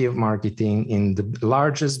VP of marketing in the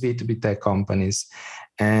largest B2B tech companies.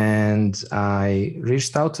 And I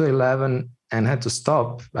reached out to 11 and had to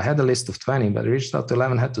stop. I had a list of 20, but I reached out to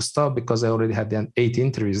 11, had to stop because I already had 8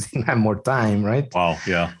 interviews, didn't have more time, right? Wow,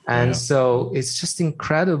 yeah. And so it's just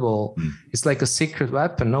incredible. It's like a secret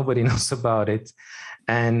weapon. Nobody knows about it.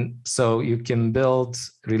 And so you can build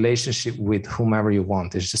relationship with whomever you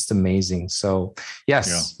want. It's just amazing. So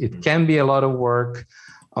yes, it can be a lot of work.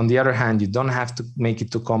 On the other hand, you don't have to make it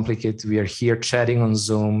too complicated. We are here chatting on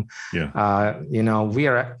Zoom. We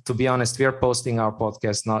are, to be honest, we are posting our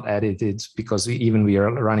podcast, not edited, because we are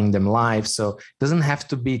running them live. So it doesn't have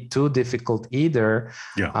to be too difficult either.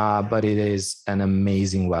 But it is an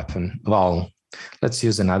amazing weapon. Well, let's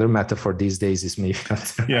use another metaphor these days is maybe not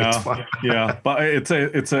the right one. But it's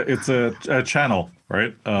a channel,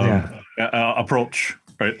 right? Approach,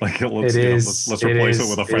 right? Like let's replace it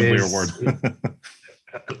with a friendlier word.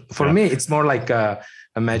 For me, it's more like a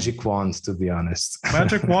magic wand, to be honest.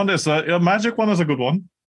 Magic wand is a good one.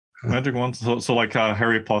 Magic wand, so like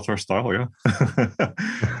Harry Potter style,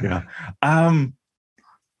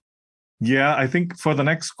 I think for the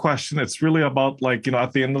next question, it's really about like,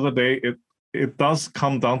 at the end of the day, it does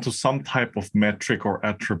come down to some type of metric or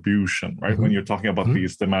attribution, right? When you're talking about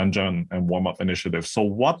these demand gen and warm-up initiatives. So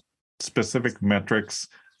what specific metrics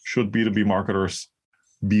should B2B marketers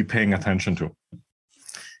be paying attention to?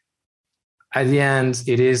 At the end,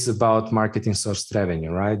 it is about marketing sourced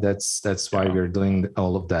revenue, right? That's why we're doing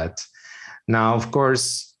all of that. Now, of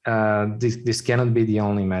course, this cannot be the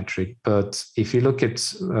only metric, but if you look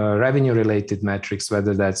at revenue-related metrics,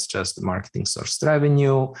 whether that's just marketing sourced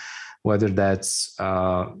revenue, whether that's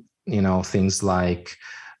things like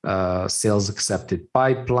sales accepted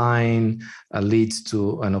pipeline, leads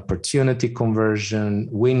to an opportunity conversion,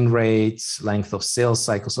 win rates, length of sales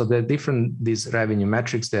cycle. So there are these revenue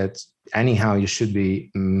metrics that anyhow you should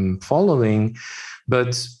be following.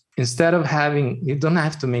 But instead of you don't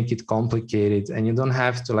have to make it complicated, and you don't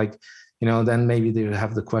have to then maybe they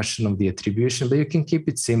have the question of the attribution, but you can keep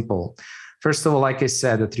it simple. First of all, like I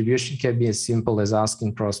said, attribution can be as simple as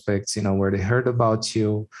asking prospects, where they heard about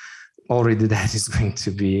you. Already that is going to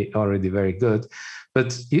be already very good.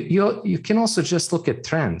 But you can also just look at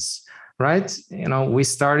trends, right? We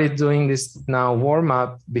started doing this now warm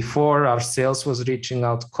up before our sales was reaching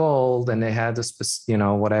out cold, and they had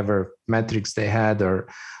whatever metrics they had or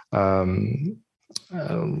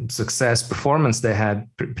success performance they had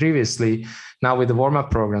previously. Now with the warm up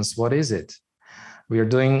programs, what is it? We're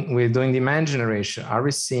doing demand generation. Are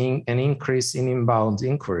we seeing an increase in inbound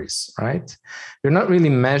inquiries, right? We're not really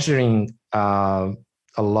measuring a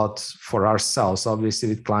lot for ourselves. Obviously,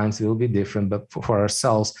 with clients, it will be different, but for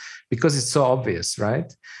ourselves, because it's so obvious, right?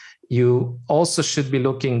 You also should be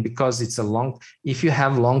looking, because if you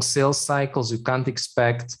have long sales cycles, you can't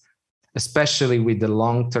expect, especially with the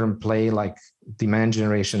long-term play, like demand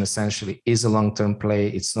generation essentially is a long-term play.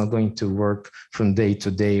 It's not going to work from day to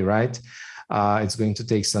day, right? It's going to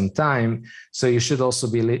take some time. So you should also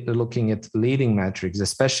be looking at leading metrics,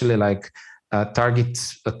 especially like target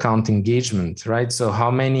account engagement, right? So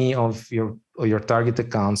how many of your target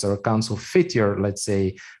accounts or accounts who fit your, let's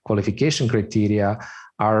say, qualification criteria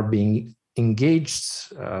are being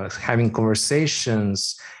engaged, having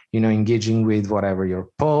conversations, engaging with whatever your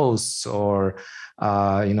posts or,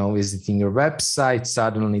 visiting your website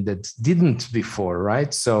suddenly that didn't before,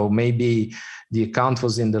 right? So maybe the account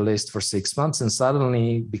was in the list for 6 months, and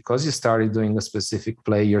suddenly, because you started doing a specific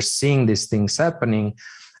play, you're seeing these things happening.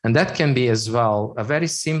 And that can be as well a very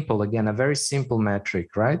simple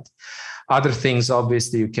metric, right? Other things,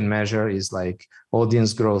 obviously, you can measure is like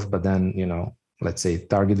audience growth, but then, let's say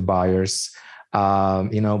target buyers,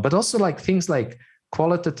 but also like things like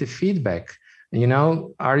qualitative feedback.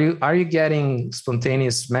 Are you getting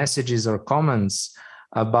spontaneous messages or comments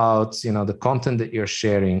about the content that you're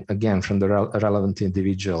sharing, again, from the relevant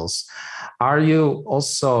individuals? Are you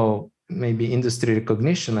also maybe industry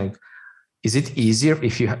recognition? Like, is it easier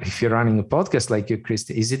if you're running a podcast like you,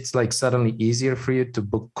 Christy? Is it like suddenly easier for you to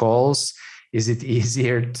book calls? Is it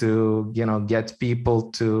easier to get people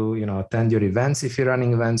to attend your events if you're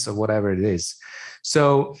running events or whatever it is?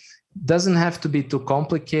 So doesn't have to be too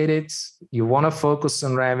complicated. You want to focus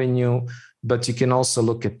on revenue, but you can also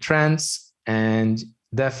look at trends. And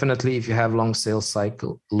definitely, if you have long sales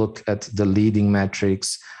cycle, look at the leading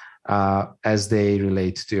metrics as they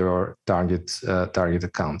relate to your target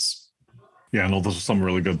accounts. Yeah, no, those are some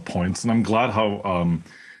really good points. And I'm glad how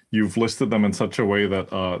you've listed them in such a way that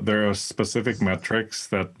there are specific metrics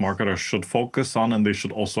that marketers should focus on, and they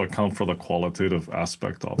should also account for the qualitative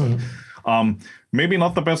aspect of it. Maybe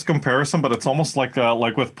not the best comparison, but it's almost like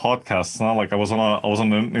with podcasts. Huh? Like I was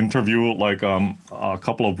on an interview like a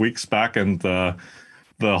couple of weeks back, and the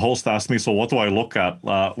host asked me, "So what do I look at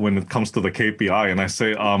when it comes to the KPI?" And I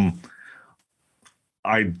say,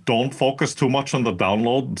 I don't focus too much on the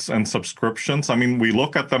downloads and subscriptions. I mean, we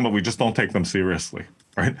look at them, but we just don't take them seriously,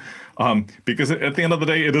 right? Because at the end of the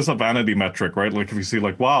day, it is a vanity metric, right? Like if you see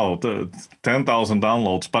like, wow, 10,000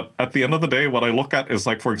 downloads. But at the end of the day, what I look at is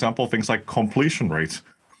like, for example, things like completion rate,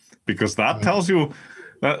 because that tells you,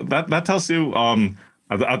 that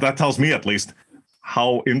tells me at least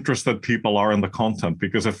how interested people are in the content.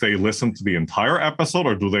 Because if they listen to the entire episode,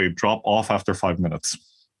 or do they drop off after 5 minutes,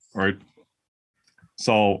 right?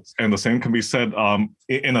 So, and the same can be said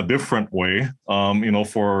in a different way,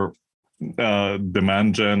 for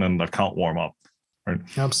demand gen and account warm up. Right?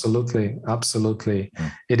 Absolutely. Yeah.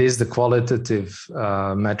 It is the qualitative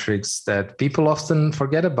metrics that people often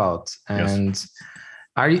forget about. And yes.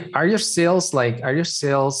 Are your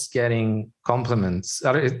sales getting compliments?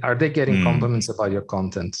 Are they getting compliments about your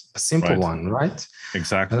content? A simple one, right?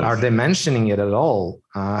 Exactly. Are they mentioning it at all?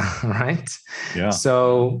 Right? Yeah.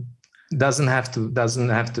 So doesn't have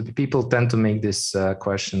to be. People tend to make this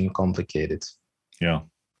question complicated. Yeah,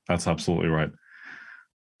 that's absolutely right.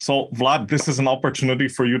 So Vlad, this is an opportunity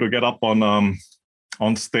for you to get up on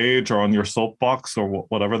stage or on your soapbox or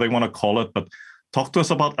whatever they want to call it, but talk to us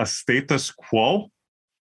about a status quo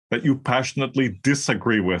that you passionately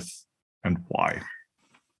disagree with and why.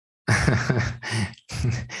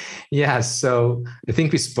 Yeah, so I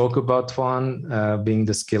think we spoke about one being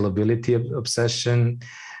the scalability obsession.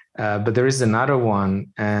 But there is another one,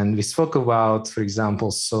 and we spoke about, for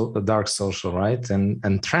example, dark social, right?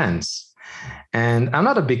 And trends. And I'm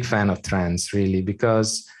not a big fan of trends, really,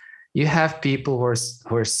 because you have people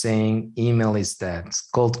who are saying email is dead,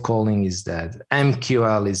 cold calling is dead,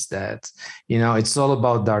 MQL is dead. It's all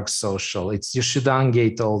about dark social. You should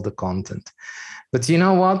ungate all the content. But you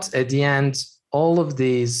know what? At the end, all of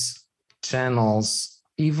these channels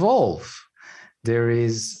evolve. There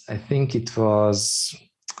is, I think it was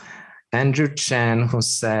Andrew Chen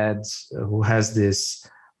who has this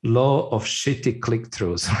law of shitty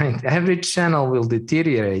click-throughs, right? Every channel will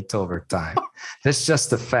deteriorate over time. That's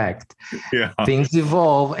just a fact. Yeah. Things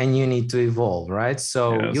evolve and you need to evolve, right?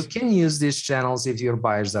 So yes. You can use these channels if your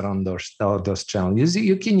buyers are on those channels.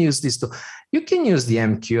 You can use this you can use the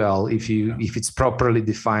MQL if it's properly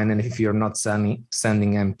defined and if you're not sending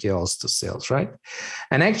MQLs to sales, right?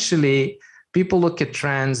 And actually, people look at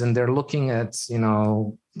trends and they're looking at,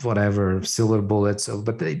 whatever, silver bullets.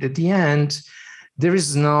 But at the end, there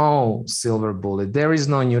is no silver bullet. There is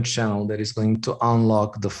no new channel that is going to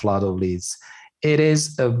unlock the flood of leads. It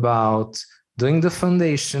is about doing the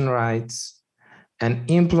foundation right and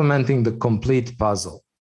implementing the complete puzzle,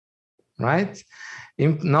 right?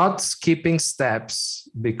 Not skipping steps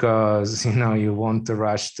because you want to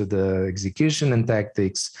rush to the execution and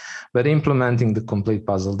tactics, but implementing the complete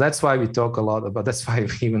puzzle. That's why we talk a lot about, that's why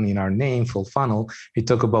even in our name, Full Funnel, we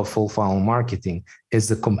talk about full funnel marketing. It's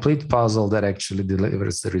the complete puzzle that actually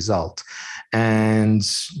delivers the result. And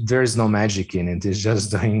there is no magic in it. It's just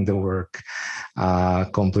doing the work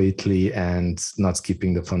completely and not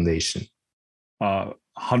skipping the foundation.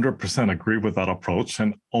 100% agree with that approach,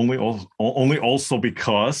 and only also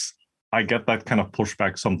because I get that kind of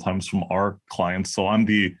pushback sometimes from our clients. So I'm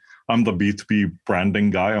the B2B branding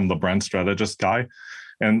guy, I'm the brand strategist guy,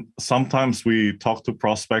 and sometimes we talk to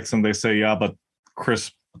prospects and they say, "Yeah, but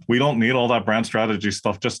Chris, we don't need all that brand strategy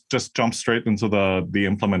stuff. Just jump straight into the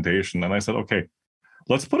implementation." And I said, "Okay,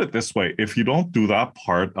 let's put it this way: if you don't do that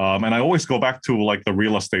part," and I always go back to like the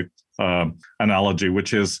real estate analogy,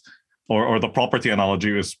 which is. Or the property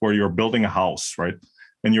analogy is where you're building a house, right?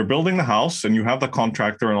 And you're building the house and you have the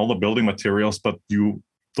contractor and all the building materials, but you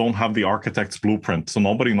don't have the architect's blueprint. So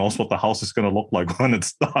nobody knows what the house is going to look like when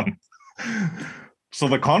it's done. So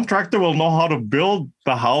the contractor will know how to build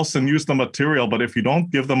the house and use the material. But if you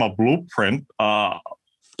don't give them a blueprint,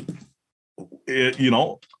 they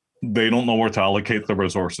don't know where to allocate the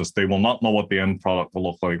resources. They will not know what the end product will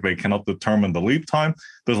look like. They cannot determine the lead time.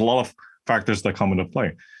 There's a lot of factors that come into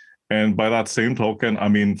play. And by that same token, I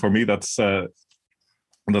mean, for me, that's the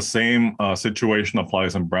same situation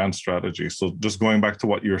applies in brand strategy. So just going back to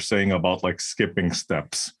what you're saying about like skipping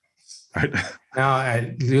steps, right? Now,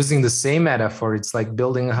 using the same metaphor, it's like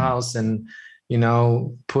building a house and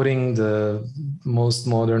putting the most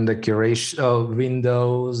modern decoration of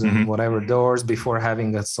windows and whatever doors before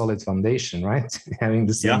having a solid foundation, right? Having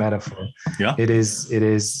the same metaphor. Yeah. It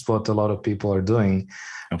is what a lot of people are doing.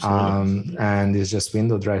 Absolutely. And it's just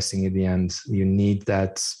window dressing at the end. You need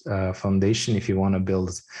that foundation if you want to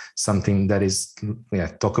build something that is,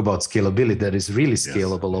 talk about scalability, that is really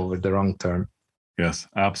scalable over the long term. Yes,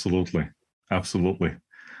 absolutely. Absolutely.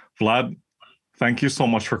 Vlad, thank you so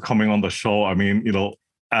much for coming on the show. I mean,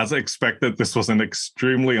 as expected, this was an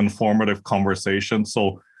extremely informative conversation.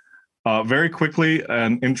 So very quickly,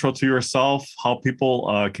 an intro to yourself, how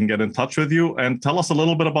people can get in touch with you, and tell us a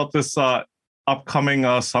little bit about this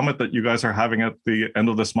upcoming summit that you guys are having at the end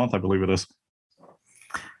of this month, I believe it is.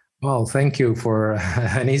 Well, thank you for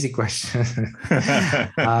an easy question.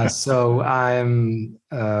 So I'm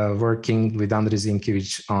working with Andrej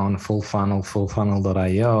Zinkevic on Full Funnel.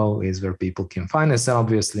 FullFunnel.io is where people can find us. And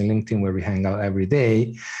obviously LinkedIn, where we hang out every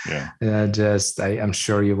day. Yeah. I'm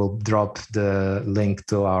sure you will drop the link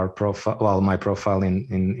to our profile, my profile in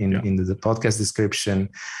the podcast description.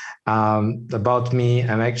 About me,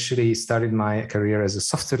 I'm actually started my career as a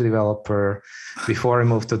software developer before I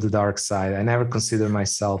moved to the dark side. I never considered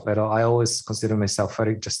myself at all. I always consider myself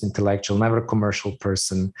very just intellectual, never a commercial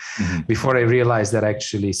person. Before I realized that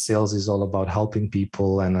actually sales is all about helping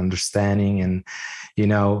people and understanding and,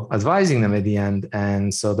 advising them at the end.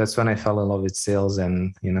 And so that's when I fell in love with sales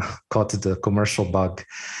and, caught the commercial bug,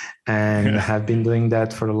 and have been doing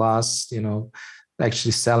that for the last,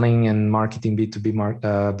 actually selling and marketing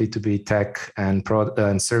B2B tech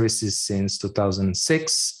and services since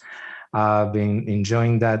 2006. I've been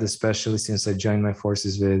enjoying that, especially since I joined my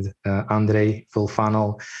forces with Andrej, Full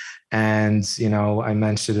Funnel. And, I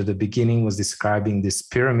mentioned at the beginning was describing this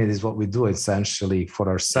pyramid is what we do essentially for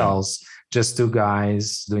ourselves. Just two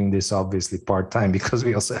guys doing this, obviously part-time, because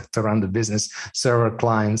we also have to run the business, serve our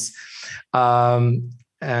clients.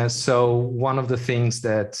 So one of the things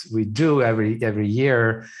that we do every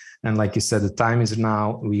year, and like you said, the time is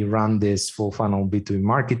now, we run this Full Funnel B2B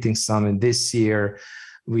Marketing Summit. This year,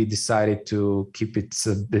 we decided to keep it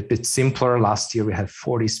a bit simpler. Last year, we had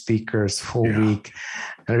 40 speakers, full week.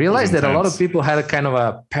 And I realized that a lot of people had a kind of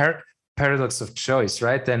a paradox of choice,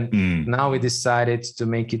 right? And now we decided to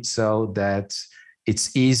make it so that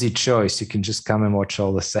it's easy choice. You can just come and watch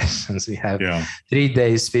all the sessions. We have 3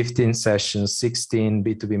 days, 15 sessions, 16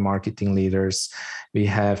 B2B marketing leaders. We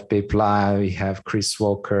have Pep Laja, we have Chris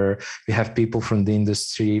Walker, we have people from the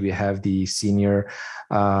industry. We have the senior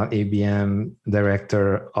ABM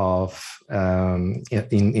director of Gong,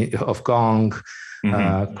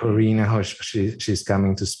 Corina, she's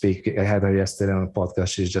coming to speak. I had her yesterday on the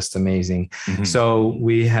podcast. She's just amazing. So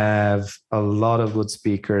we have a lot of good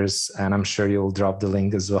speakers, and I'm sure you'll drop the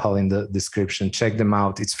link as well in the description. Check them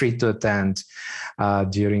out. It's free to attend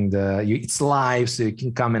it's live, so you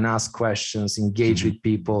can come and ask questions, engage with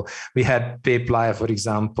people. We had Pep Laja, for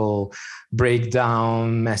example, break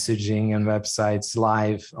down messaging and websites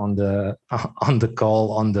live on the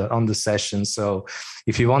call, on the session. So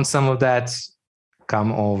if you want some of that,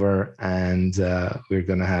 come over, and we're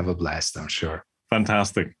going to have a blast, I'm sure.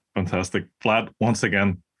 Fantastic. Vlad, once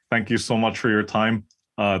again, thank you so much for your time.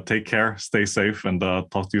 Take care, stay safe, and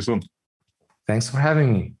talk to you soon. Thanks for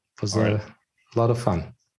having me. It was a lot of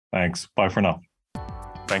fun. Thanks. Bye for now.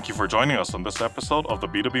 Thank you for joining us on this episode of the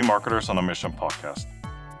B2B Marketers on a Mission podcast.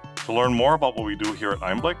 To learn more about what we do here at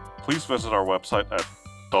Einblick, please visit our website at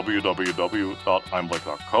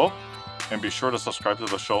www.einblick.co. and be sure to subscribe to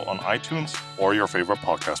the show on iTunes or your favorite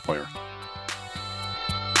podcast player.